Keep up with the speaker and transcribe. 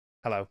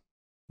Hello.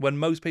 When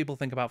most people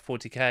think about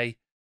 40k,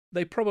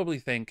 they probably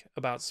think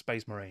about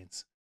Space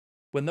Marines.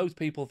 When those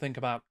people think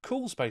about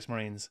cool Space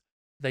Marines,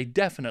 they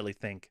definitely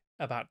think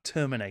about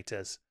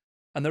Terminators.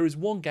 And there is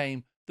one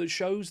game that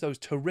shows those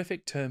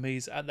terrific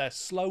Termies at their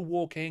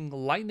slow-walking,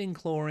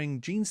 lightning-clawing,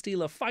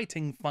 Genestealer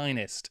fighting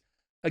finest.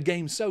 A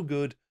game so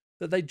good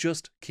that they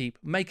just keep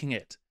making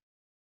it.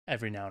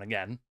 Every now and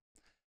again.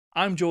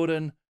 I'm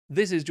Jordan,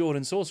 this is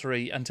Jordan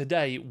Sorcery, and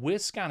today we're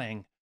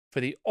scanning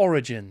for the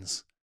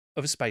origins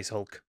of Space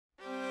Hulk.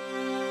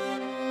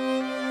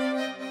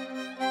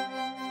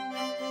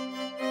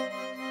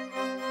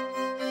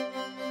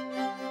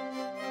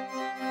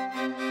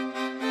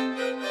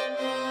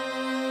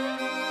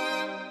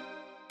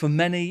 For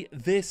many,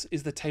 this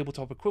is the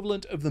tabletop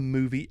equivalent of the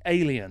movie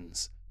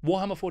Aliens,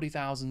 Warhammer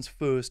 40,000's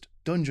first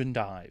dungeon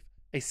dive,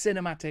 a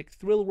cinematic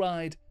thrill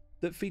ride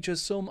that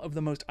features some of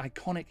the most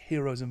iconic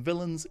heroes and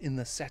villains in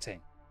the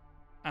setting.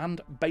 And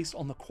based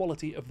on the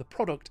quality of the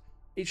product,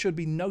 it should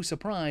be no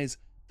surprise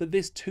that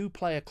this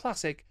two-player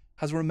classic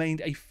has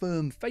remained a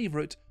firm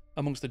favourite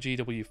amongst the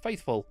GW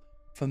faithful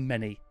for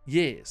many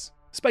years.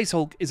 Space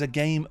Hulk is a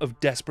game of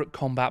desperate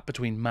combat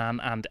between man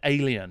and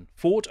alien.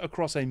 Fought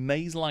across a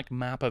maze-like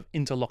map of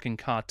interlocking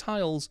card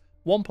tiles,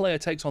 one player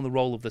takes on the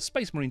role of the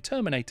Space Marine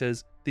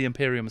Terminators, the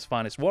Imperium's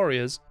finest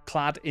warriors,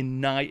 clad in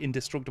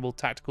nigh-indestructible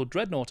tactical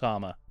dreadnought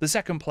armour. The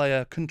second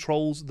player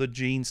controls the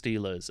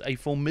Genestealers, a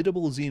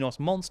formidable Xenos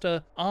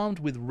monster armed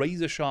with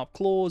razor-sharp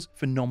claws,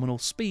 phenomenal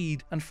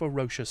speed, and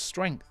ferocious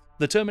strength.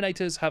 The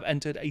Terminators have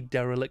entered a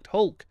derelict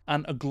hulk,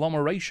 an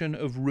agglomeration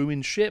of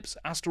ruined ships,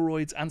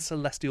 asteroids, and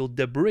celestial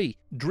debris,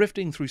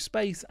 drifting through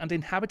space and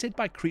inhabited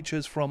by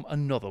creatures from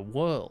another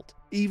world.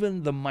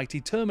 Even the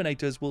mighty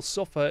Terminators will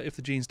suffer if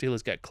the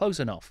Genestealers get close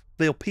enough.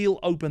 They'll peel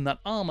open that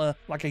armour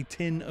like a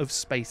tin of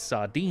space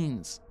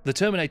sardines. The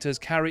Terminators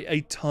carry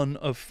a ton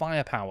of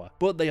firepower,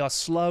 but they are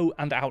slow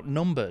and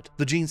outnumbered.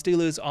 The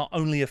Genestealers are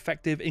only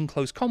effective in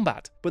close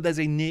combat, but there's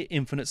a near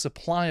infinite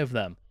supply of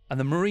them, and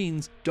the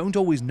Marines don't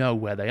always know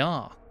where they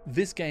are.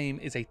 This game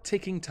is a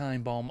ticking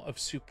time bomb of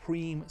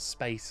supreme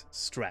space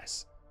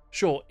stress.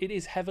 Sure, it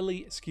is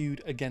heavily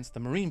skewed against the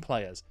Marine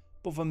players,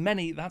 but for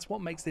many that's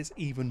what makes this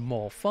even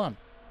more fun.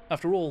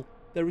 After all,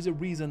 there is a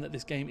reason that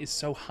this game is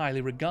so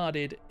highly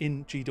regarded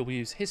in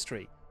GW's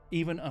history,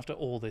 even after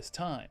all this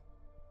time.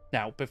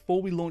 Now,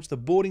 before we launch the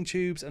boarding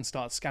tubes and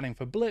start scanning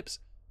for blips,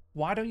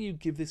 why don't you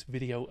give this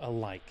video a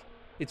like?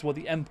 It's what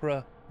the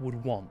Emperor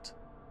would want.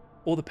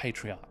 Or the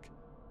Patriarch,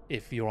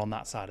 if you're on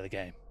that side of the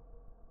game.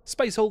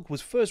 Space Hulk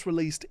was first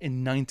released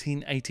in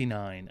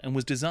 1989 and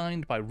was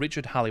designed by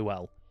Richard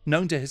Halliwell,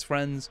 known to his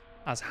friends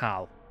as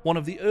Hal. One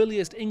of the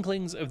earliest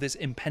inklings of this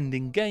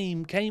impending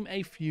game came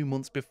a few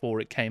months before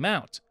it came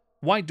out.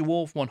 White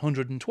Dwarf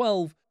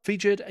 112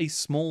 featured a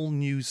small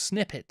news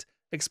snippet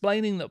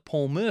explaining that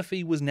Paul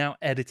Murphy was now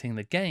editing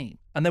the game,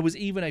 and there was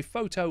even a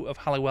photo of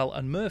Halliwell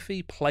and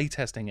Murphy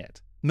playtesting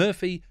it.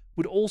 Murphy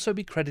would also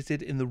be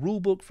credited in the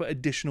rulebook for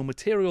additional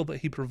material that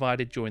he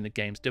provided during the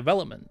game's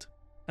development.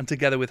 And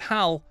together with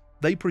Hal,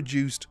 they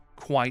produced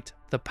quite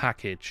the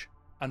package.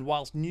 And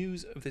whilst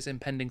news of this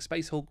impending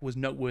Space Hulk was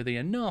noteworthy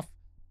enough,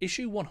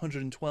 issue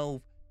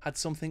 112 had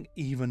something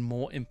even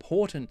more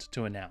important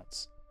to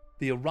announce: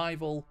 the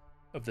arrival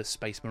of the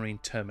Space Marine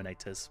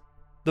Terminators.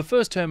 The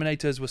first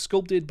Terminators were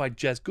sculpted by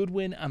Jez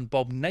Goodwin and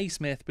Bob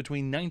Naismith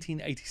between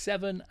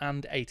 1987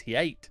 and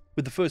 88,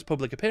 with the first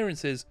public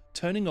appearances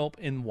turning up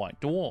in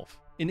White Dwarf.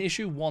 In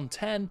issue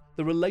 110,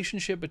 the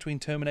relationship between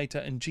Terminator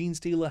and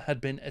Genestealer had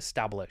been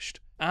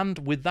established, and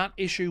with that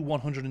issue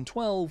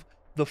 112,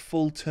 the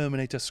full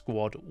Terminator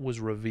squad was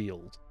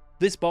revealed.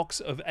 This box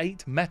of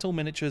 8 metal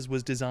miniatures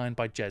was designed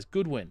by Jez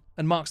Goodwin,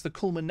 and marks the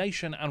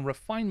culmination and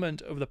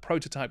refinement of the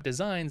prototype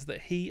designs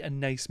that he and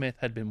Naismith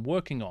had been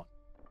working on.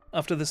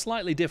 After the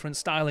slightly different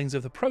stylings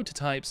of the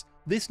prototypes,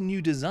 this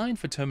new design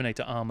for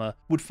Terminator armour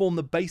would form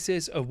the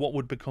basis of what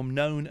would become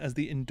known as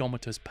the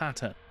Indomitus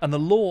pattern, and the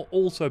lore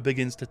also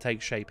begins to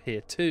take shape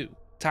here too.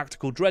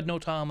 Tactical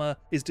dreadnought armour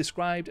is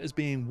described as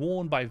being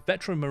worn by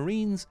veteran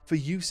Marines for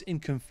use in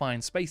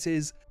confined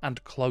spaces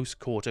and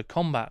close-quarter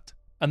combat.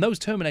 And those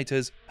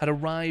Terminators had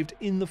arrived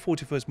in the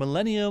 41st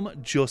millennium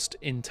just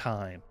in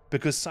time,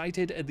 because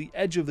sighted at the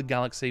edge of the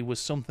galaxy was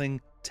something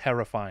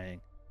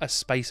terrifying: a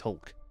Space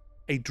Hulk.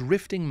 A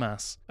drifting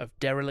mass of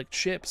derelict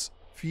ships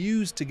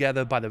fused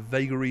together by the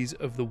vagaries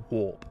of the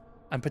warp,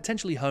 and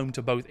potentially home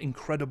to both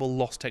incredible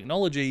lost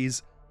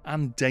technologies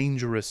and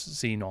dangerous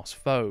Xenos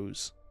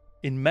foes.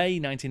 In May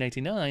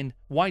 1989,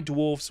 White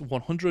Dwarf's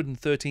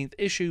 113th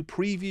issue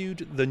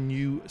previewed the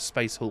new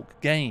Space Hulk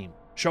game,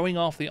 showing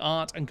off the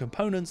art and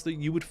components that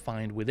you would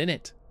find within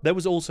it. There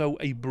was also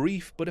a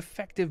brief but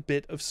effective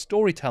bit of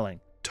storytelling,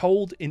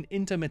 told in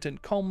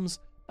intermittent comms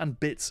and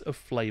bits of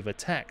flavor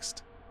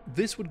text.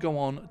 This would go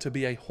on to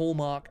be a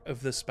hallmark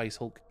of the Space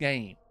Hulk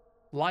game.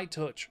 Light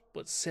touch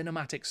but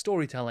cinematic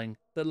storytelling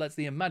that lets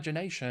the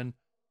imagination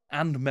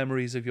and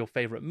memories of your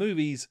favourite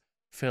movies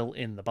fill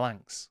in the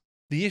blanks.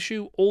 The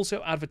issue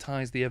also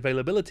advertised the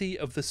availability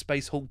of the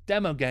Space Hulk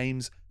demo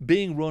games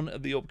being run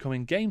at the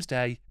upcoming Games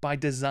Day by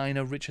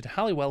designer Richard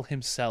Halliwell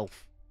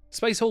himself.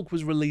 Space Hulk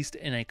was released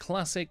in a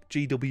classic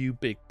GW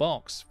big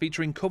box,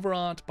 featuring cover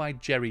art by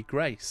Jerry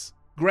Grace.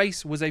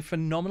 Grace was a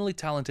phenomenally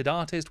talented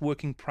artist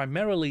working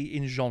primarily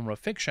in genre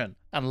fiction,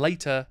 and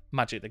later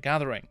Magic the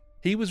Gathering.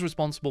 He was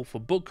responsible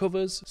for book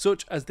covers,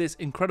 such as this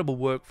incredible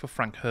work for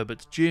Frank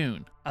Herbert's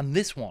Dune, and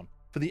this one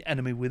for The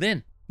Enemy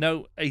Within.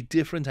 No, a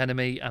different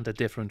enemy and a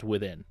different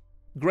within.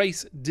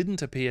 Grace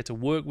didn't appear to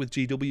work with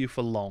GW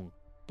for long,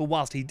 but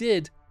whilst he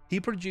did, he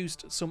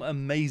produced some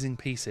amazing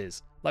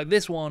pieces, like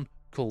this one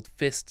called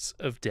Fists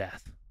of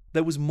Death.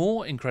 There was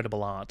more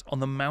incredible art on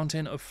the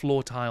mountain of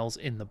floor tiles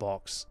in the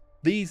box.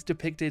 These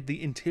depicted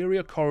the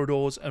interior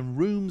corridors and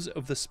rooms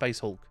of the Space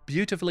Hulk,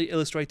 beautifully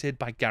illustrated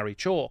by Gary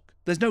Chalk.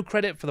 There's no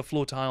credit for the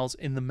floor tiles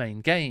in the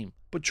main game,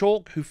 but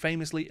Chalk, who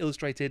famously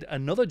illustrated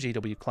another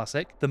GW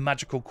classic, the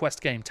magical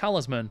quest game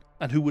Talisman,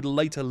 and who would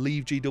later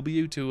leave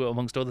GW to,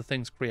 amongst other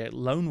things, create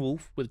Lone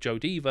Wolf with Joe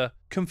Deaver,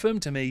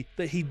 confirmed to me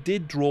that he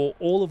did draw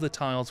all of the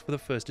tiles for the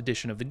first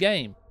edition of the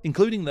game,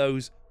 including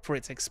those for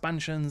its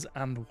expansions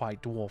and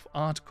White Dwarf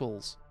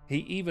articles. He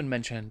even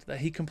mentioned that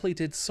he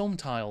completed some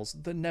tiles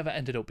that never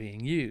ended up being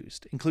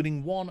used,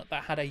 including one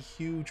that had a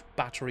huge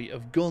battery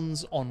of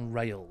guns on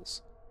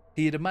rails.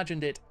 He had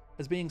imagined it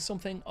as being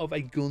something of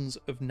a Guns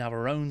of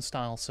Navarone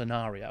style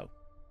scenario.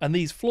 And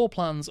these floor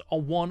plans are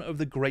one of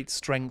the great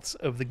strengths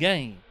of the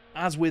game.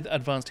 As with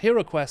Advanced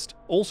Hero Quest,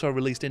 also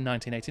released in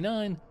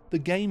 1989, the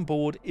game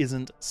board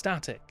isn't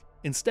static.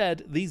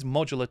 Instead, these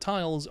modular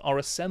tiles are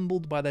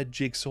assembled by their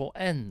jigsaw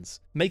ends,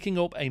 making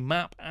up a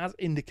map as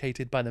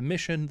indicated by the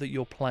mission that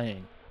you're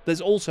playing.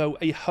 There's also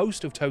a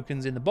host of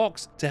tokens in the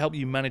box to help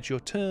you manage your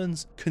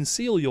turns,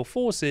 conceal your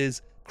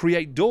forces,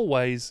 create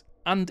doorways,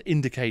 and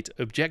indicate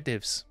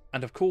objectives.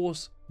 And of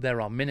course,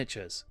 there are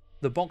miniatures.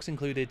 The box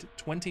included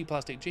 20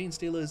 plastic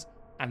Genestealers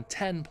and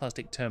 10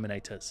 plastic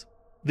Terminators.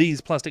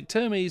 These plastic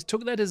Termies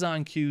took their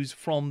design cues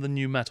from the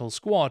New Metal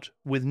Squad,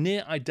 with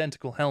near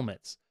identical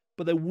helmets.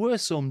 But there were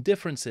some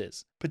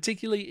differences,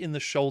 particularly in the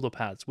shoulder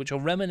pads, which are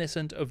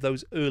reminiscent of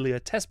those earlier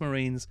Test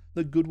Marines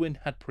that Goodwin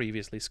had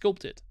previously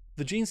sculpted.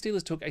 The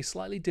Genestealers took a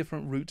slightly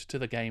different route to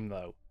the game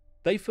though.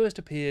 They first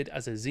appeared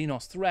as a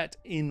Xenos threat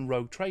in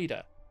Rogue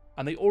Trader,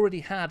 and they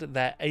already had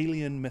their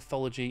alien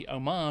mythology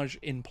homage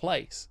in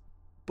place.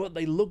 But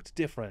they looked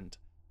different,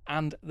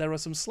 and there are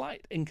some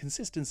slight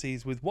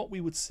inconsistencies with what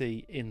we would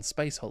see in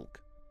Space Hulk.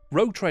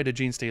 Rogue Trader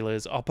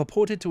Genestealers are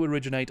purported to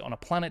originate on a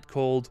planet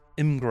called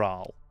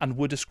Imgral, and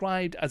were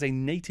described as a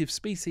native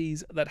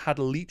species that had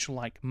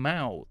leech-like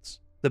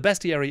mouths. The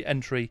bestiary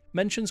entry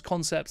mentions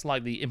concepts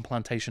like the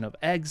implantation of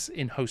eggs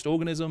in host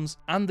organisms,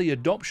 and the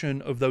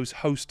adoption of those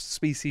host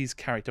species'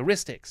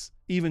 characteristics,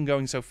 even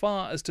going so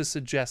far as to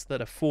suggest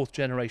that a 4th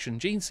generation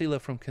Genestealer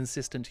from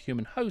consistent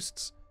human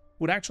hosts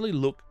would actually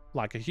look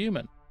like a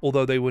human,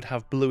 although they would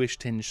have bluish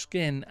tinged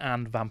skin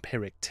and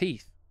vampiric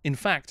teeth. In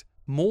fact,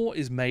 more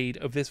is made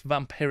of this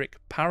vampiric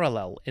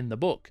parallel in the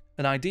book,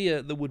 an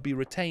idea that would be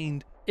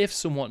retained if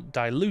somewhat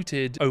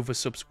diluted over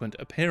subsequent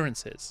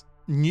appearances.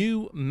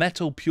 New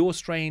Metal Pure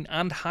Strain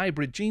and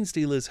Hybrid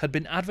Genestealers had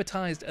been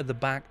advertised at the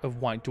back of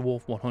White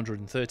Dwarf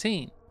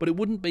 113, but it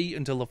wouldn't be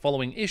until the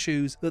following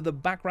issues that the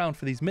background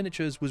for these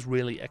miniatures was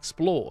really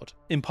explored.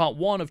 In part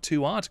 1 of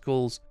 2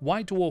 articles,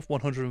 White Dwarf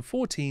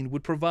 114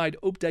 would provide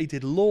updated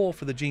lore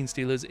for the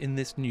Genestealers in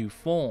this new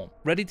form,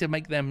 ready to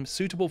make them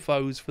suitable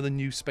foes for the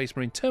new Space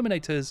Marine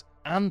Terminators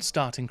and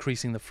start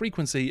increasing the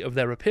frequency of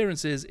their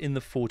appearances in the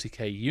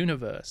 40k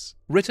universe.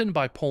 Written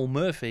by Paul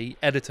Murphy,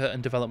 editor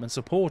and development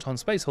support on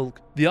Space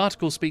Hulk, the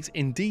article speaks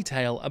in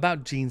detail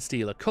about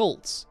Genestealer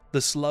cults,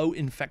 the slow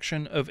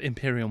infection of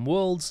Imperium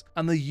worlds,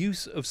 and the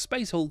use of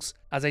Space Hulks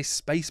as a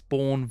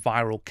space-borne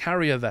viral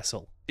carrier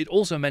vessel. It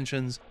also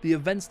mentions the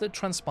events that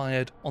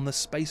transpired on the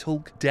Space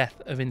Hulk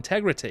Death of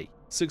Integrity,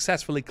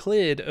 successfully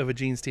cleared of a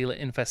Genestealer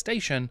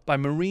infestation by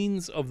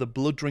Marines of the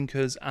Blood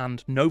Drinkers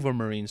and Nova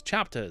Marines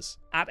chapters,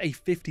 at a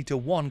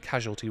 50-to-1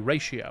 casualty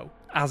ratio,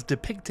 as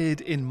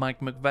depicted in Mike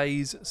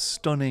McVeigh's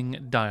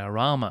stunning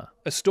diorama,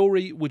 a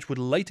story which would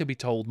later be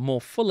told more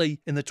fully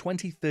in the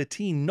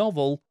 2013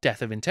 novel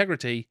Death of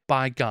Integrity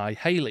by Guy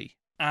Haley.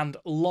 And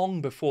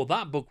long before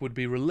that book would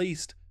be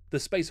released, the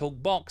Space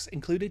Hulk box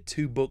included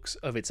 2 books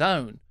of its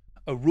own,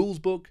 a rules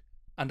book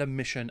and a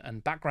mission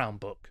and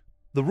background book.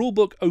 The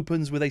rulebook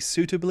opens with a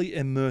suitably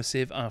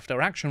immersive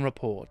after-action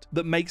report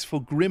that makes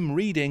for grim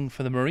reading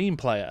for the Marine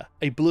player.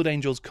 A Blood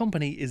Angel's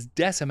company is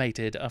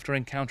decimated after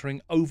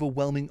encountering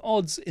overwhelming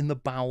odds in the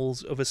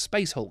bowels of a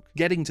Space Hulk.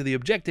 Getting to the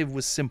objective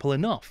was simple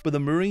enough, but the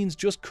Marines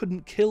just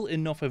couldn't kill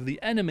enough of the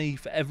enemy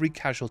for every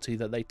casualty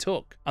that they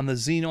took, and the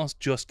Xenos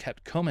just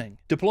kept coming.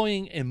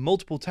 Deploying in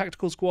multiple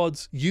tactical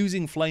squads,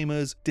 using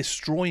flamers,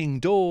 destroying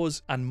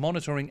doors, and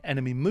monitoring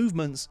enemy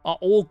movements are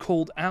all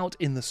called out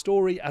in the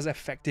story as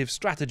effective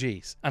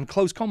strategies. And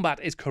close combat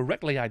is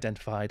correctly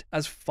identified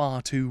as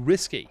far too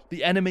risky.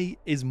 The enemy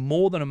is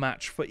more than a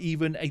match for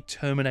even a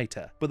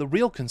Terminator, but the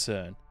real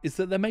concern is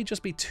that there may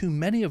just be too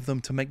many of them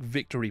to make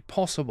victory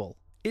possible.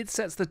 It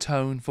sets the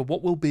tone for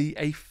what will be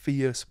a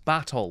fierce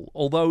battle,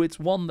 although it's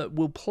one that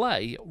will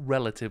play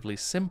relatively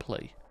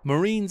simply.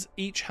 Marines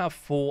each have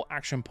 4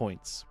 action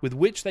points, with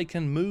which they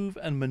can move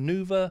and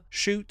maneuver,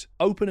 shoot,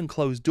 open and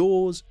close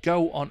doors,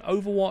 go on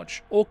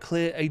overwatch, or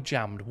clear a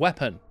jammed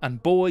weapon.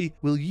 And boy,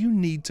 will you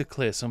need to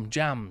clear some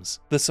jams.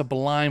 The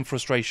sublime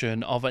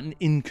frustration of an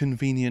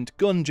inconvenient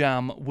gun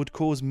jam would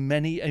cause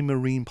many a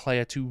Marine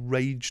player to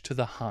rage to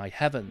the high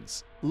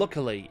heavens.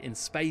 Luckily, in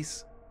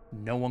space,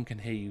 no one can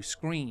hear you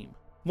scream.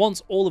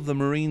 Once all of the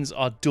Marines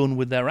are done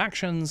with their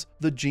actions,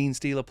 the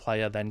Genestealer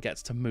player then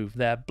gets to move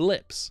their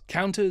blips,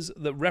 counters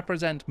that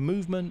represent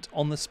movement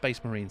on the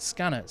Space Marine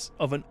scanners,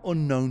 of an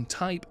unknown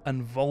type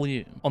and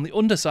volume. On the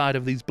underside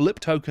of these blip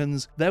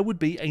tokens, there would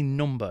be a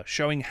number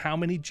showing how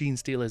many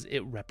Genestealers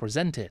it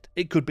represented.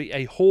 It could be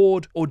a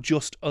horde or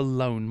just a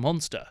lone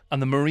monster,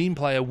 and the Marine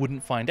player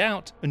wouldn't find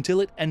out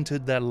until it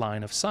entered their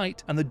line of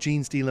sight and the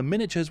Genestealer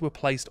miniatures were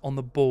placed on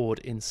the board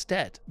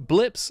instead.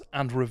 Blips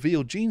and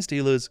revealed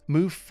Genestealers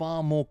move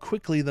far more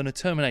quickly than a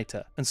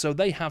Terminator, and so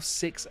they have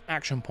 6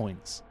 action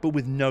points, but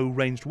with no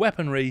ranged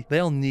weaponry,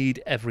 they'll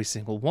need every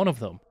single one of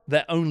them.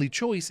 Their only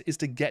choice is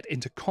to get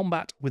into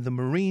combat with the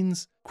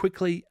Marines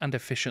quickly and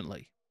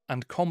efficiently.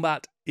 And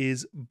combat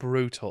is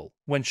brutal.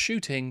 When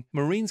shooting,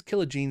 Marines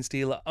kill a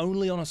Genestealer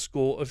only on a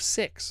score of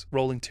 6,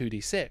 rolling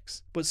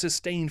 2d6, but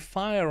sustained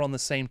fire on the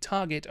same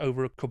target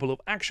over a couple of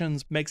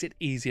actions makes it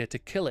easier to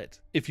kill it.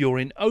 If you're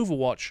in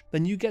Overwatch,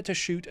 then you get to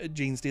shoot at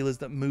Genestealers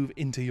that move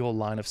into your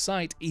line of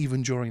sight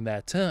even during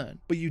their turn,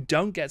 but you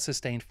don't get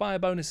sustained fire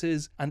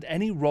bonuses, and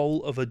any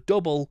roll of a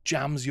double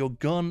jams your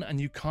gun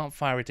and you can't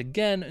fire it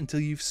again until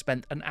you've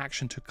spent an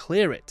action to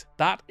clear it.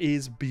 That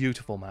is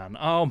beautiful, man.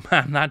 Oh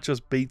man, that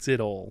just beats it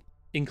all.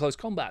 In close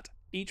combat,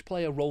 each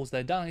player rolls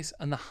their dice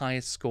and the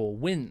highest score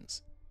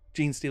wins.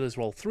 Genestealers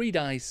roll 3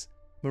 dice,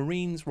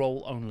 Marines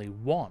roll only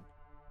 1.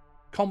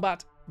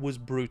 Combat was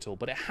brutal,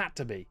 but it had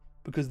to be,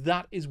 because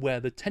that is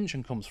where the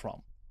tension comes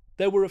from.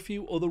 There were a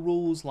few other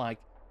rules like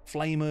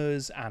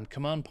flamers and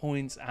command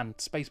points and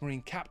Space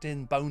Marine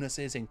Captain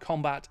bonuses in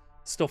combat,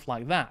 stuff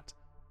like that,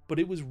 but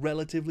it was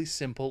relatively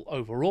simple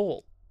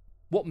overall.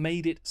 What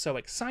made it so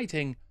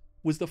exciting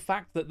was the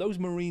fact that those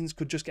Marines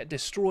could just get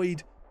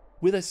destroyed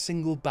with a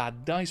single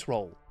bad dice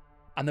roll,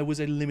 and there was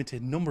a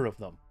limited number of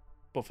them.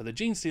 But for the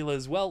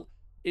Genestealers, well,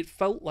 it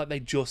felt like they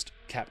just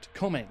kept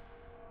coming.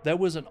 There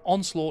was an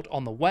onslaught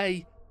on the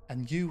way,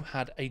 and you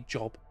had a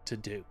job to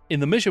do. In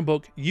the mission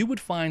book, you would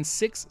find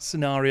 6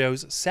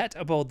 scenarios set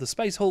aboard the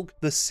Space Hulk,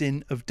 the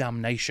Sin of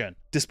Damnation.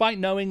 Despite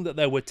knowing that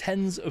there were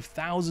tens of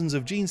thousands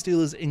of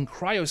Genestealers in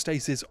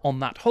cryostasis on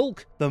that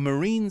Hulk, the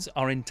Marines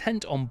are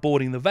intent on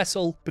boarding the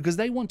vessel because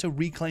they want to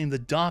reclaim the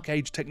Dark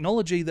Age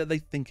technology that they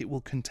think it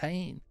will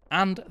contain.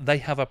 And they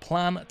have a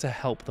plan to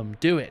help them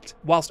do it.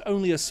 Whilst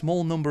only a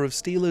small number of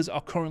Stealers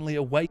are currently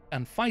awake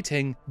and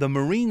fighting, the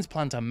Marines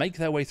plan to make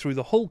their way through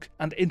the Hulk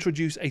and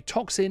introduce a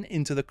toxin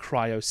into the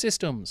cryo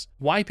systems,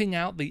 wiping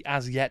out the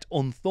as yet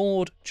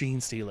unthawed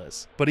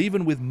Genestealers. But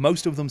even with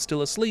most of them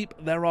still asleep,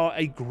 there are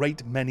a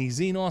great many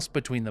Xenos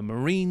between the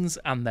Marines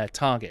and their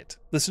target.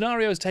 The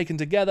scenarios taken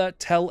together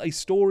tell a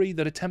story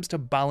that attempts to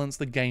balance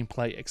the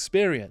gameplay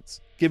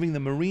experience, giving the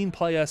Marine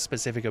player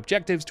specific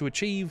objectives to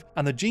achieve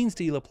and the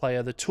Genestealer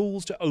player the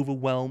tools to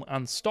overwhelm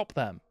and stop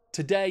them.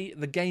 Today,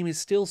 the game is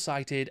still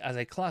cited as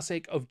a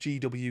classic of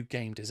GW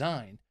game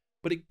design,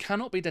 but it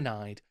cannot be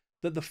denied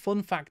that the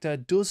fun factor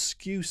does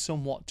skew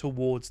somewhat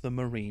towards the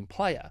Marine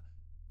player.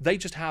 They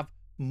just have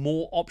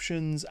more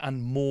options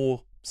and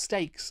more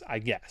stakes, I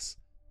guess.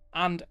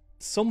 And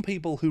some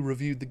people who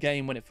reviewed the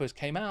game when it first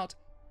came out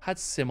had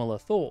similar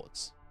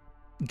thoughts.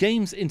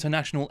 Games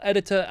International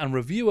editor and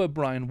reviewer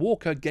Brian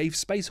Walker gave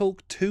Space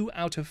Hulk 2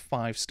 out of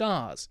 5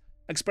 stars,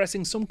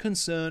 expressing some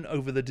concern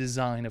over the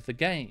design of the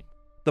game.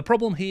 The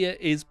problem here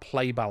is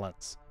play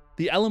balance,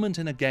 the element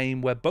in a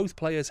game where both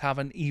players have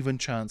an even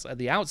chance at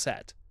the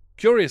outset.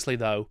 Curiously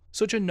though,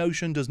 such a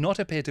notion does not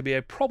appear to be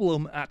a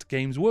problem at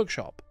Games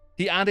Workshop.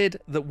 He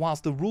added that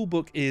whilst the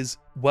rulebook is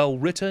well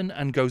written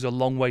and goes a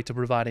long way to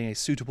providing a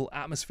suitable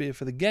atmosphere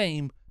for the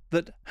game,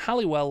 that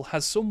Halliwell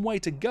has some way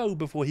to go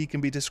before he can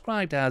be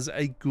described as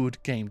a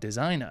good game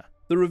designer.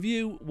 The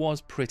review was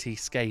pretty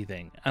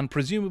scathing, and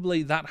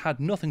presumably that had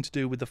nothing to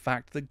do with the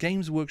fact that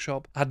Games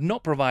Workshop had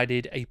not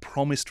provided a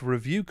promised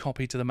review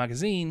copy to the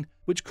magazine,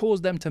 which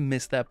caused them to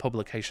miss their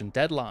publication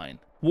deadline.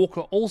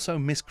 Walker also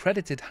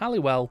miscredited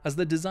Halliwell as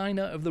the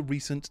designer of the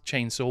recent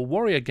Chainsaw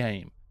Warrior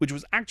game, which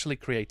was actually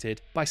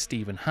created by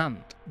Stephen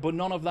Hand. But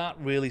none of that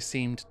really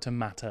seemed to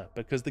matter,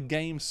 because the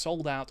game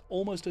sold out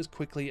almost as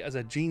quickly as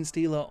a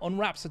Genestealer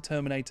unwraps a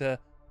Terminator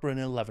for an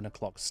 11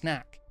 o'clock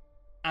snack.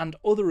 And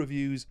other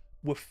reviews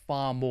were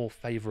far more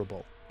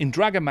favourable. In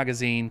Dragon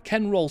magazine,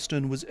 Ken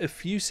Rolston was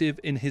effusive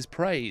in his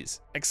praise.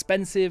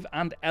 Expensive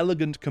and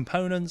elegant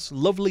components,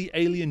 lovely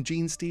alien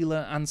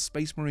Genestealer and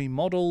Space Marine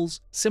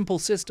models, simple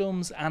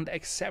systems, and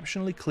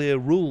exceptionally clear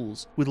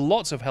rules, with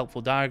lots of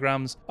helpful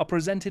diagrams, are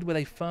presented with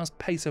a fast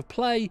pace of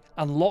play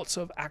and lots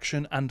of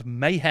action and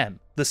mayhem.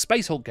 The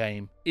Space Hulk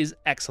game is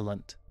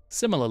excellent.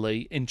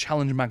 Similarly, in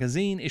Challenge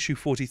Magazine issue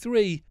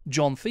 43,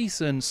 John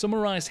Thiessen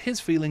summarised his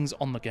feelings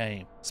on the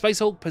game. Space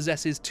Hulk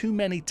possesses too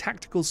many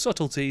tactical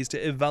subtleties to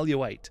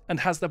evaluate, and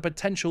has the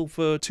potential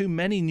for too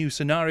many new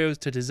scenarios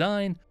to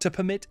design to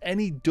permit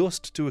any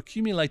dust to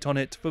accumulate on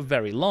it for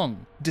very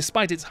long.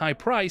 Despite its high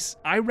price,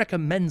 I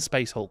recommend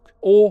Space Hulk,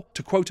 or,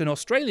 to quote an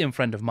Australian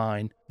friend of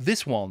mine,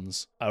 this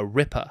one's a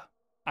ripper.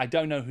 I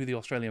don't know who the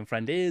Australian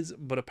friend is,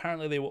 but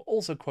apparently they were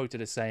also quoted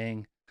as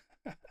saying,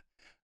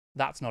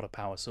 that's not a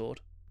power sword.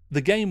 The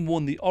game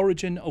won the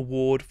Origin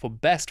Award for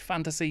Best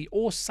Fantasy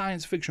or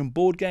Science Fiction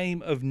Board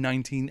Game of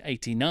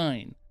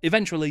 1989.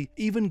 Eventually,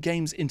 Even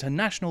Games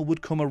International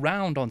would come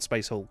around on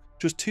Space Hulk.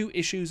 Just 2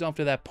 issues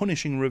after their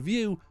punishing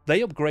review,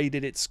 they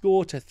upgraded its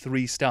score to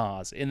 3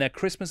 stars in their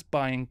Christmas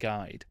buying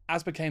guide.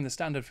 As became the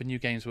standard for new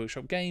Games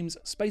Workshop games,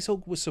 Space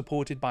Hulk was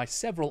supported by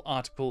several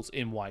articles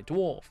in White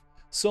Dwarf,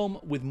 some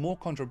with more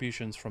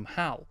contributions from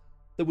Hal,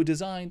 that were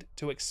designed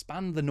to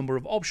expand the number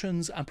of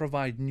options and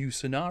provide new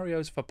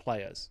scenarios for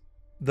players.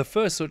 The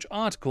first such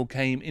article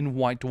came in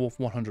White Dwarf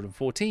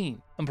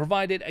 114 and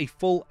provided a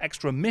full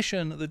extra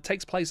mission that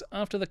takes place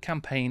after the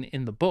campaign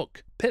in the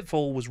book.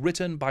 Pitfall was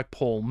written by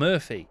Paul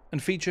Murphy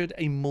and featured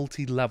a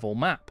multi-level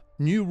map,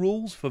 new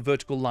rules for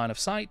vertical line of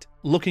sight,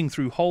 looking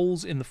through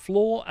holes in the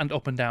floor and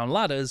up and down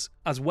ladders,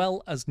 as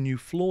well as new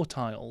floor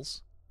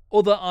tiles.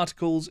 Other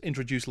articles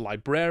introduced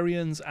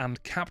librarians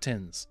and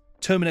captains,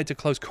 Terminator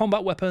close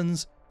combat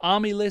weapons,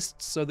 army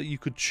lists so that you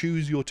could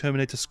choose your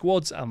Terminator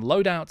squads and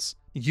loadouts,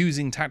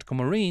 using tactical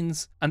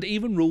marines, and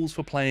even rules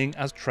for playing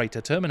as traitor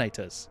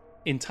Terminators.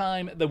 In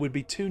time, there would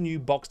be 2 new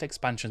boxed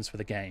expansions for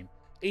the game,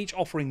 each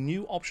offering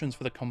new options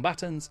for the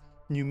combatants,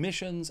 new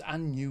missions,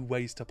 and new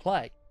ways to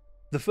play.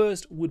 The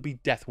first would be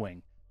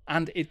Deathwing,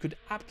 and it could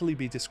aptly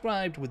be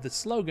described with the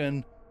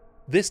slogan,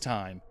 "This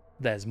time,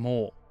 there's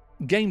more."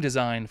 Game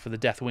design for the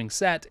Deathwing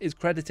set is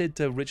credited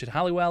to Richard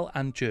Halliwell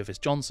and Jervis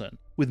Johnson,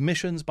 with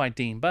missions by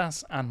Dean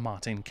Bass and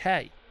Martin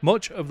Kay.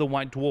 Much of the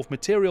White Dwarf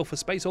material for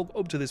Space Hulk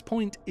up to this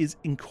point is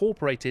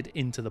incorporated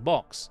into the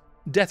box.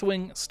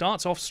 Deathwing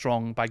starts off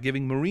strong by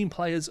giving Marine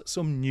players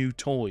some new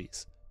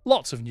toys.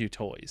 Lots of new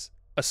toys.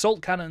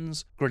 Assault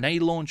cannons,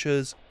 grenade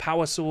launchers,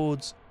 power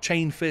swords,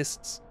 chain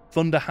fists,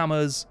 thunder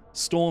hammers,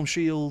 storm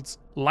shields,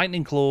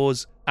 lightning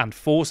claws, and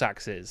force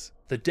axes.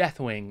 The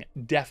Deathwing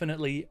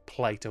definitely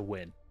play to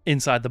win.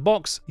 Inside the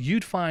box,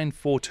 you'd find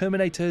 4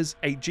 Terminators,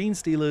 8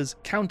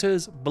 Genestealers,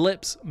 counters,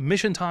 blips,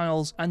 mission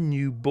tiles, and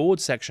new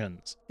board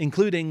sections,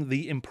 including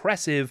the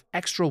impressive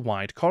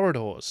extra-wide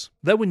corridors.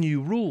 There were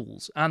new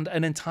rules, and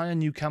an entire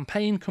new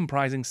campaign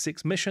comprising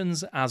 6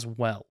 missions as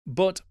well.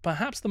 But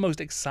perhaps the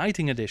most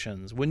exciting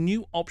additions were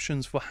new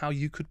options for how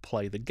you could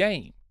play the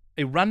game.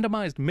 A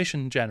randomized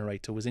mission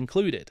generator was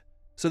included,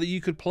 so that you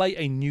could play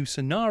a new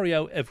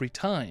scenario every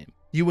time.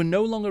 You were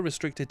no longer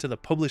restricted to the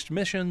published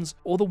missions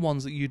or the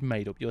ones that you'd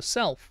made up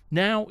yourself.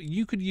 Now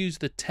you could use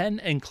the 10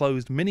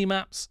 enclosed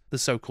minimaps, the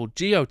so-called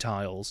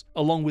geotiles,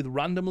 along with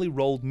randomly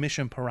rolled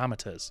mission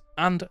parameters.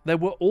 And there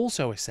were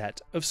also a set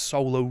of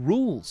solo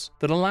rules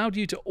that allowed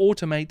you to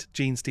automate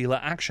Genestealer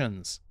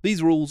actions.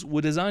 These rules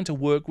were designed to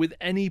work with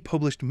any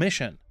published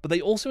mission, but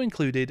they also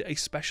included a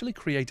specially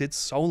created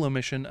solo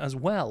mission as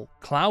well,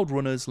 Cloud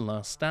Runner's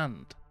Last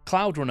Stand.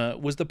 Cloud Runner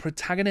was the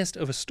protagonist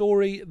of a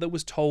story that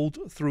was told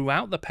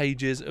throughout the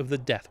pages of the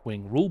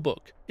Deathwing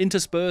rulebook,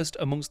 interspersed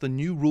amongst the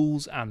new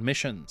rules and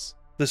missions.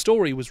 The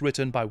story was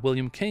written by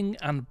William King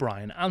and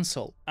Brian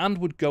Ansell, and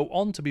would go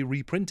on to be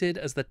reprinted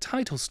as the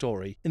title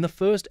story in the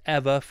first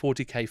ever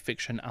 40k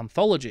fiction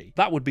anthology.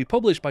 That would be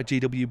published by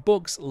GW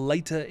Books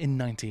later in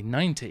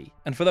 1990.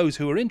 And for those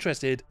who are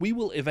interested, we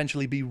will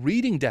eventually be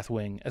reading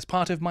Deathwing as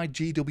part of my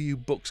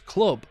GW Books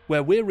Club,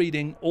 where we're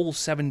reading all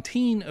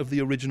 17 of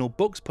the original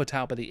books put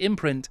out by the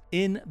imprint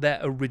in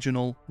their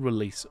original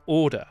release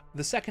order.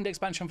 The second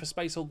expansion for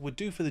Space Hulk would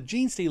do for the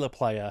Genestealer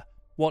player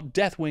what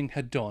Deathwing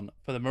had done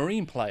for the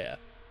Marine player.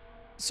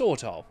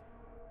 Sort of.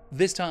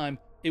 This time,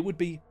 it would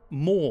be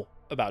more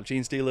about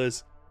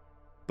Genestealers,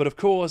 but of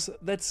course,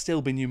 there'd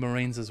still be new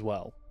Marines as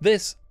well.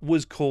 This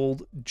was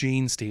called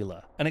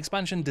Genestealer, an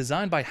expansion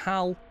designed by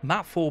Hal,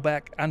 Matt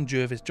Forbeck, and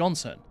Jervis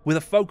Johnson, with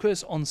a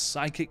focus on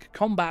psychic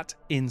combat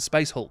in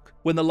Space Hulk.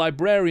 When the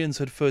Librarians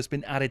had first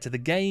been added to the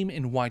game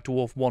in White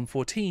Dwarf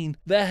 114,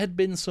 there had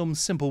been some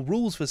simple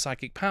rules for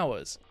psychic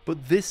powers,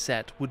 but this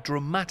set would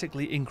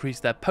dramatically increase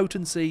their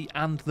potency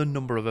and the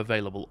number of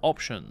available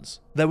options.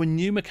 There were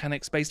new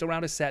mechanics based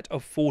around a set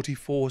of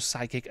 44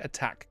 psychic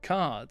attack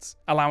cards,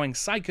 allowing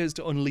psychers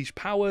to unleash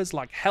powers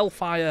like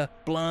Hellfire,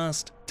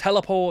 Blast,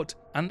 Teleport,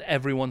 and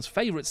everyone's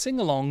favourite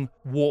sing-along,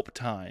 Warp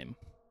Time.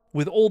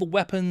 With all the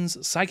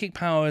weapons, psychic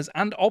powers,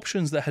 and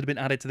options that had been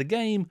added to the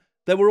game,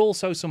 there were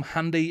also some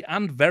handy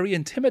and very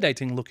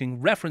intimidating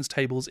looking reference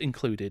tables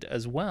included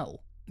as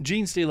well.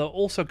 Genestealer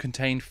also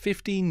contained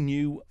 15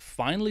 new,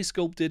 finely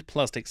sculpted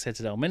plastic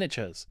Citadel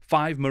miniatures,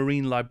 5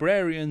 Marine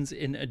Librarians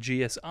in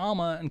Aegis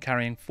armour and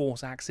carrying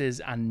Force Axes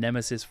and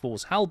Nemesis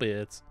Force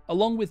Halberds,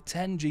 along with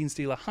 10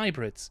 Genestealer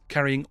hybrids,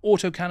 carrying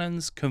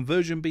autocannons,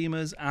 conversion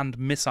beamers, and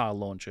missile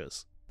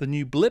launchers. The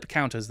new blip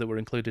counters that were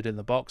included in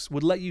the box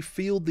would let you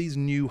field these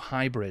new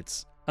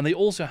hybrids. And they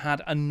also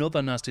had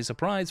another nasty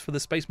surprise for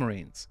the Space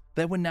Marines.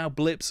 There were now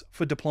blips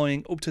for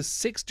deploying up to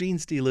 6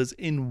 Genestealers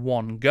in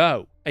one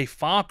go, a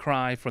far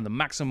cry from the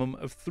maximum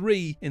of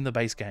 3 in the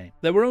base game.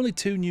 There were only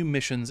 2 new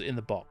missions in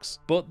the box,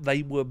 but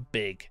they were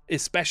big,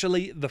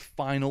 especially the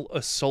final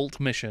assault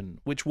mission,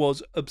 which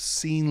was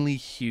obscenely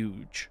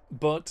huge.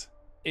 But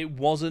it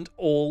wasn't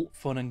all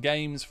fun and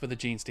games for the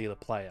Genestealer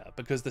player,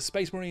 because the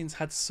Space Marines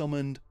had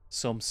summoned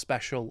some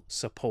special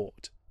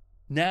support.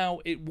 Now,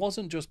 it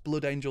wasn't just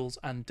Blood Angels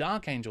and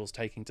Dark Angels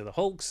taking to the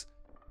hulks,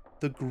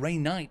 the Grey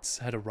Knights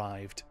had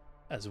arrived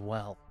as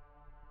well.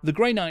 The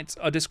Grey Knights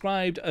are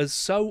described as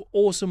so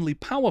awesomely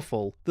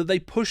powerful that they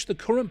push the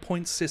current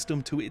points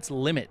system to its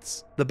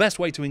limits. The best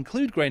way to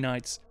include Grey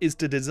Knights is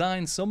to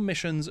design some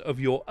missions of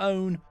your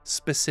own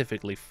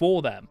specifically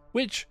for them,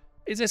 which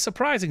is a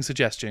surprising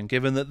suggestion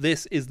given that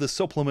this is the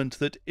supplement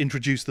that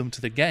introduced them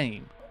to the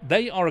game.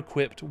 They are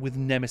equipped with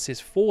Nemesis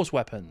Force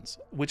weapons,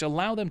 which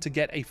allow them to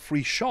get a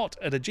free shot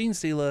at a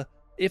Genestealer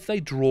if they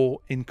draw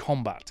in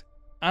combat.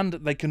 And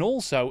they can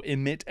also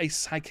emit a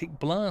psychic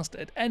blast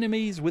at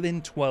enemies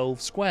within 12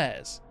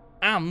 squares.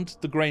 And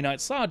the Grey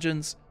Knight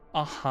Sergeants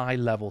are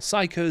high-level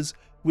psychers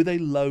with a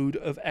load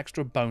of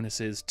extra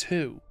bonuses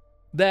too.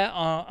 There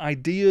are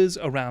ideas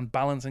around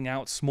balancing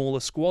out smaller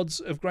squads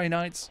of Grey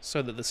Knights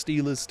so that the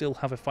Stealers still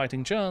have a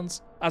fighting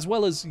chance, as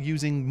well as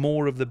using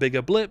more of the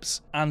bigger blips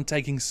and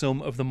taking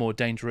some of the more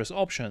dangerous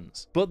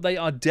options. But they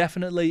are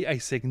definitely a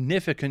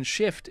significant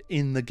shift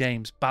in the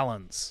game's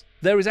balance.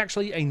 There is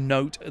actually a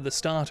note at the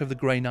start of the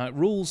Grey Knight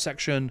rules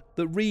section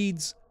that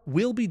reads,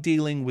 "We'll be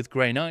dealing with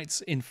Grey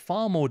Knights in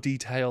far more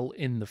detail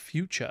in the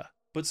future."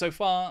 But so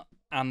far,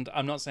 and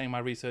I'm not saying my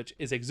research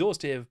is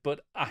exhaustive,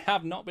 but I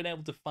have not been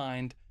able to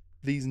find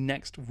these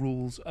next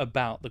rules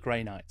about the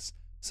Grey Knights.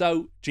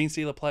 So,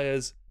 Genestealer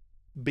players,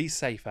 be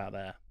safe out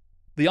there.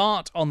 The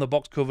art on the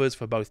box covers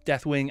for both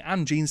Deathwing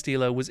and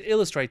Genestealer was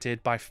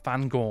illustrated by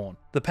Fangorn,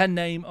 the pen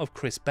name of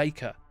Chris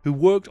Baker, who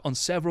worked on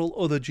several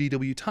other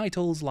GW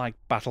titles like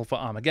Battle for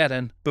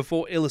Armageddon,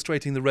 before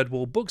illustrating the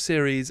Redwall book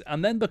series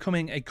and then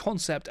becoming a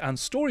concept and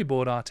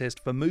storyboard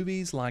artist for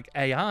movies like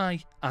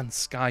AI and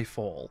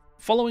Skyfall.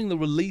 Following the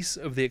release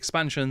of the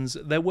expansions,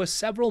 there were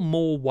several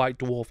more White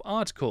Dwarf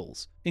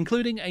articles,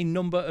 including a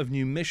number of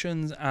new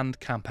missions and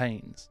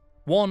campaigns.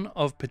 One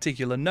of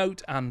particular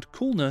note and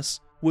coolness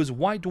was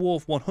White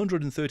Dwarf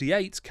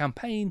 138's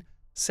campaign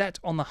set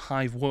on the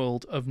hive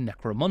world of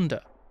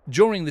Necromunda.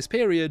 During this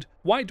period,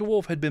 White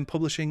Dwarf had been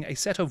publishing a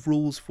set of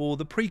rules for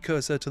the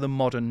precursor to the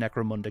modern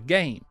Necromunda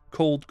game,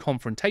 called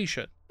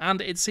Confrontation,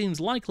 and it seems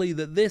likely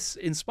that this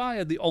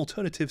inspired the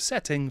alternative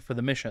setting for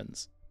the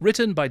missions.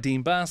 Written by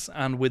Dean Bass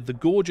and with the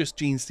gorgeous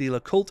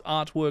Genestealer cult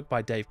artwork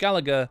by Dave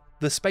Gallagher,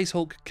 the Space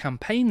Hulk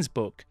Campaigns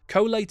book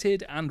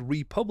collated and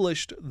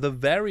republished the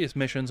various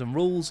missions and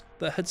rules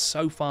that had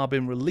so far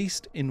been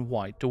released in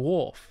White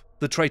Dwarf.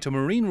 The Traitor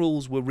Marine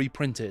rules were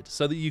reprinted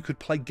so that you could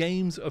play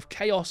games of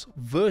Chaos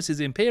versus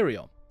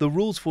Imperium. The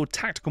rules for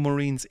Tactical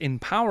Marines in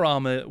Power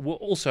Armor were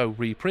also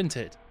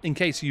reprinted, in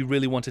case you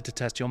really wanted to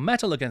test your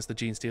mettle against the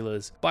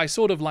Genestealers by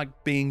sort of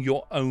like being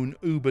your own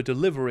Uber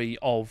delivery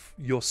of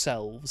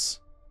yourselves.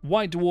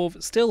 White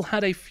Dwarf still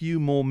had a few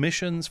more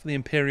missions for the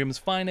Imperium's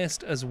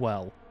finest as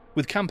well,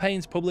 with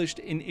campaigns published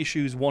in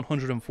issues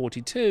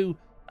 142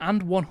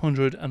 and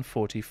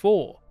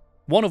 144,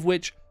 one of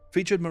which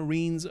featured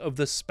Marines of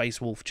the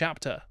Space Wolf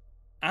chapter.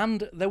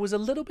 And there was a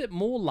little bit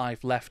more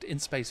life left in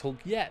Space Hulk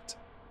yet,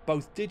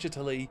 both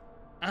digitally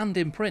and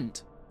in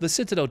print. The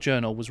Citadel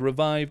Journal was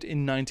revived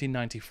in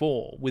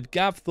 1994, with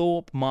Gav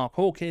Thorpe, Mark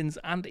Hawkins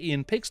and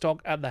Ian Pickstock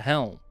at the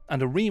helm,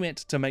 and a remit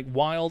to make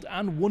wild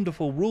and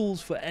wonderful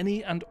rules for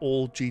any and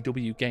all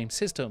GW game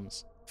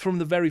systems. From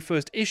the very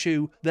first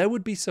issue, there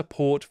would be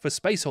support for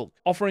Space Hulk,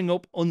 offering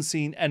up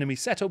unseen enemy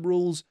setup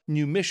rules,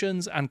 new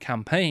missions and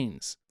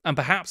campaigns. And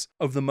perhaps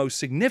of the most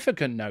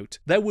significant note,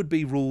 there would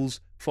be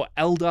rules for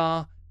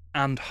Eldar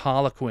and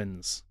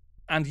Harlequins.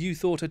 And you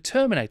thought a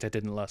Terminator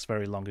didn't last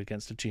very long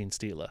against a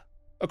Genestealer.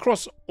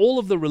 Across all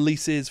of the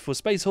releases for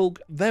Space Hulk,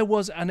 there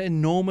was an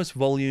enormous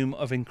volume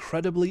of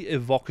incredibly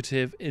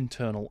evocative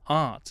internal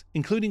art,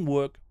 including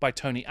work by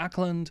Tony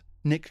Ackland,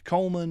 Nick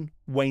Coleman,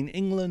 Wayne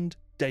England,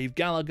 Dave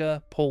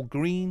Gallagher, Paul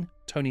Green,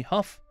 Tony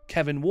Huff,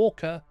 Kevin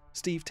Walker,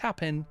 Steve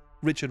Tappin,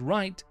 Richard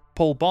Wright,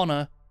 Paul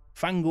Bonner,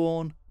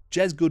 Fangorn,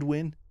 Jez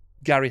Goodwin,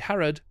 Gary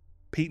Harrod,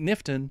 Pete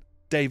Nifton,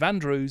 Dave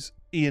Andrews,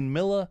 Ian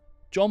Miller,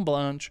 John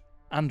Blanche,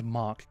 and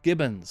Mark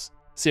Gibbons.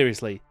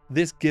 Seriously,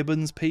 this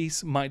Gibbons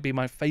piece might be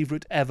my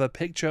favourite ever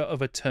picture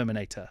of a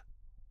Terminator.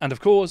 And of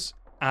course,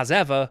 as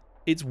ever,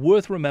 it's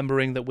worth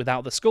remembering that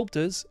without the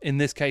sculptors, in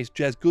this case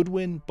Jez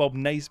Goodwin, Bob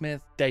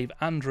Naismith, Dave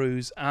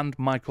Andrews, and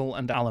Michael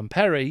and Alan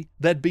Perry,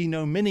 there'd be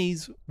no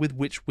minis with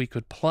which we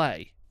could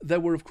play. There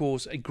were of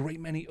course a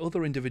great many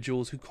other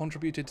individuals who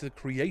contributed to the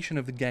creation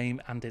of the game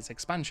and its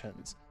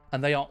expansions,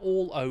 and they are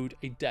all owed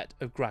a debt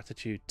of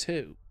gratitude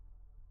too.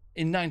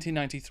 In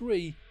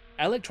 1993,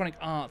 Electronic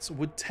Arts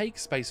would take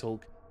Space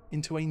Hulk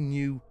into a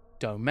new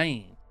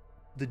domain,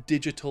 the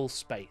digital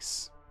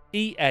space.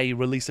 EA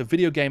released a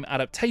video game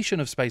adaptation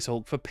of Space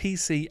Hulk for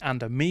PC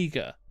and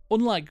Amiga.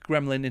 Unlike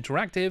Gremlin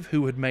Interactive,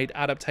 who had made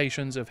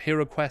adaptations of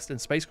Hero Quest and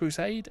Space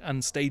Crusade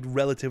and stayed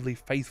relatively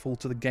faithful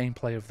to the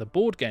gameplay of the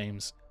board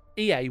games,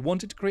 EA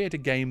wanted to create a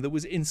game that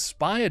was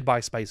inspired by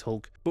Space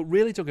Hulk, but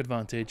really took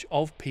advantage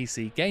of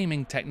PC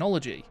gaming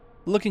technology.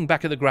 Looking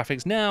back at the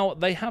graphics now,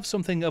 they have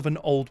something of an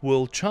old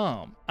world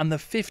charm, and the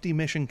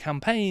 50-mission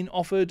campaign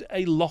offered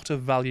a lot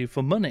of value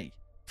for money.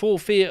 For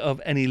fear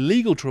of any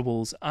legal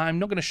troubles, I'm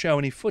not going to show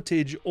any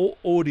footage or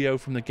audio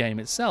from the game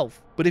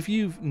itself, but if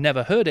you've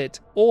never heard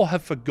it, or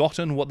have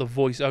forgotten what the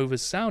voiceovers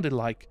sounded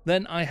like,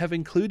 then I have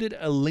included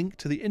a link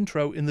to the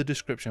intro in the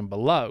description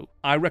below.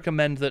 I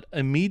recommend that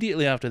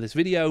immediately after this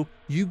video,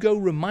 you go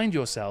remind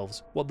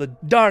yourselves what the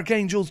Dark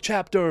Angels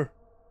chapter,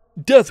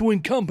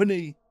 Deathwing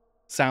Company,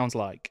 sounds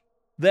like.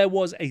 There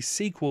was a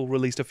sequel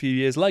released a few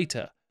years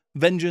later,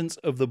 Vengeance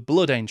of the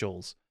Blood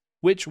Angels,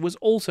 which was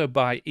also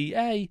by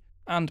EA,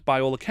 and by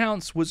all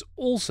accounts was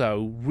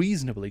also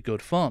reasonably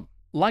good fun.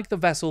 Like the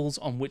vessels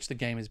on which the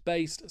game is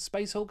based,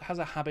 Space Hulk has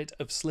a habit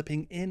of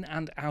slipping in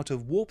and out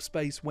of warp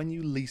space when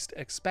you least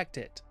expect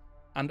it,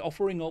 and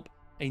offering up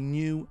a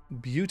new,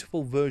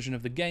 beautiful version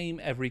of the game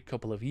every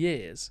couple of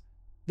years.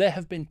 There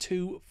have been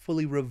 2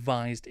 fully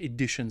revised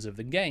editions of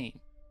the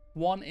game,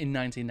 one in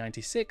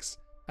 1996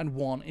 and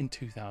one in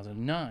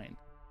 2009,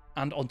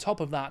 and on top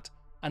of that,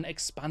 an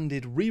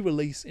expanded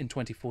re-release in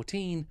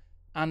 2014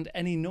 and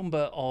any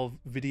number of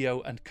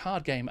video and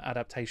card game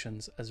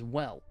adaptations as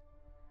well.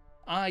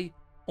 I,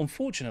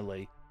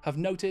 unfortunately, have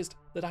noticed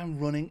that I'm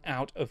running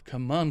out of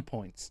command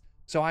points,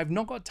 so I've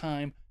not got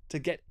time to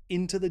get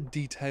into the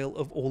detail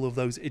of all of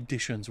those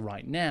editions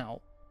right now.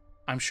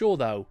 I'm sure,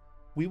 though,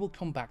 we will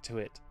come back to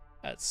it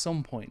at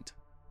some point.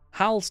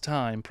 Hal's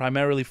time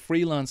primarily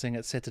freelancing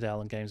at Citadel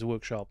and Games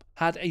Workshop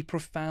had a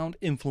profound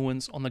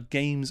influence on the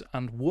games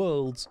and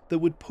worlds that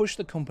would push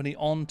the company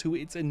on to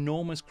its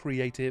enormous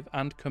creative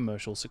and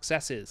commercial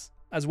successes.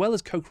 As well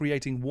as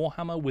co-creating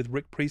Warhammer with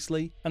Rick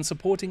Priestley and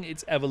supporting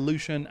its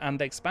evolution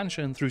and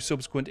expansion through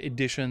subsequent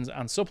editions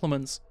and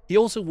supplements, he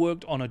also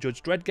worked on a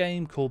Judge Dredd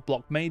game called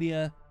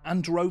Blockmania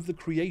and drove the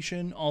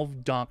creation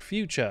of Dark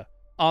Future,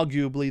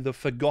 arguably the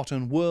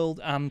forgotten world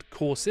and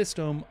core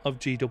system of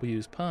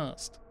GW's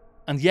past.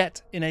 And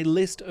yet, in a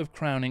list of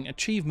crowning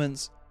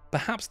achievements,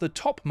 perhaps the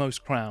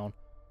topmost crown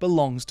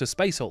belongs to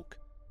Space Hulk,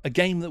 a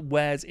game that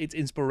wears its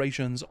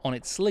inspirations on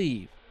its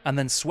sleeve, and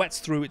then sweats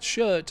through its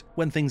shirt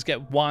when things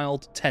get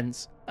wild,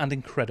 tense, and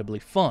incredibly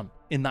fun,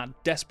 in that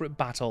desperate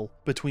battle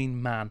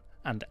between man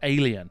and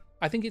alien.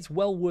 I think it's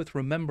well worth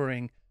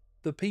remembering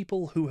the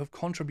people who have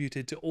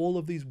contributed to all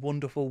of these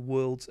wonderful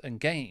worlds and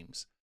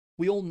games.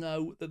 We all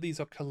know that these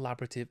are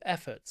collaborative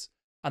efforts,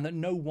 and that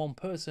no one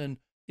person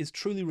is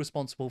truly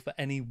responsible for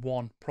any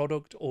one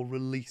product or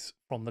release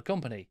from the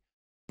company.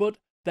 But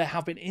there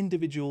have been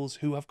individuals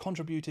who have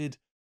contributed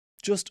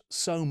just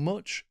so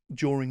much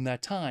during their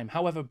time,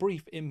 however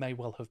brief it may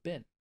well have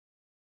been.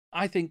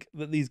 I think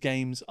that these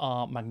games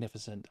are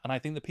magnificent, and I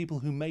think the people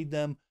who made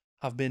them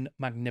have been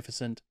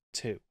magnificent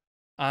too.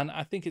 And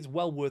I think it's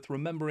well worth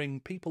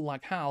remembering people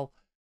like Hal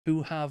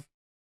who have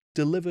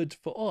delivered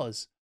for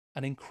us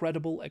an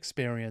incredible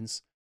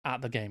experience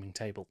at the gaming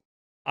table.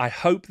 I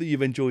hope that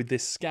you've enjoyed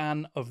this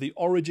scan of the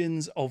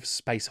origins of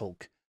Space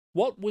Hulk.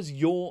 What was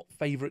your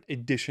favourite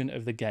edition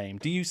of the game?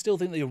 Do you still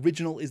think the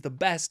original is the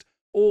best,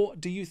 or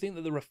do you think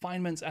that the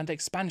refinements and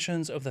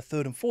expansions of the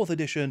 3rd and 4th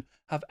edition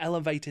have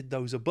elevated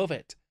those above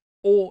it?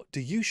 Or do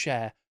you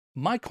share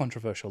my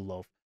controversial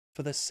love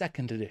for the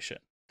 2nd edition?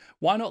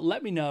 Why not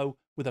let me know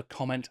with a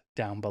comment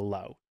down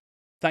below?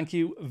 Thank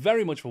you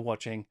very much for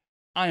watching.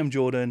 I am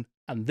Jordan,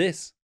 and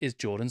this is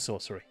Jordan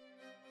Sorcery.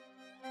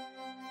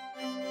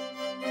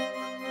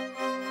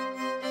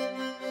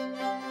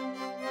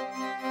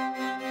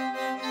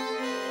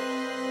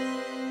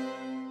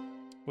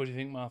 What do you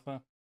think,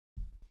 Martha?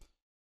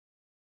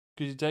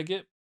 Could you take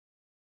it?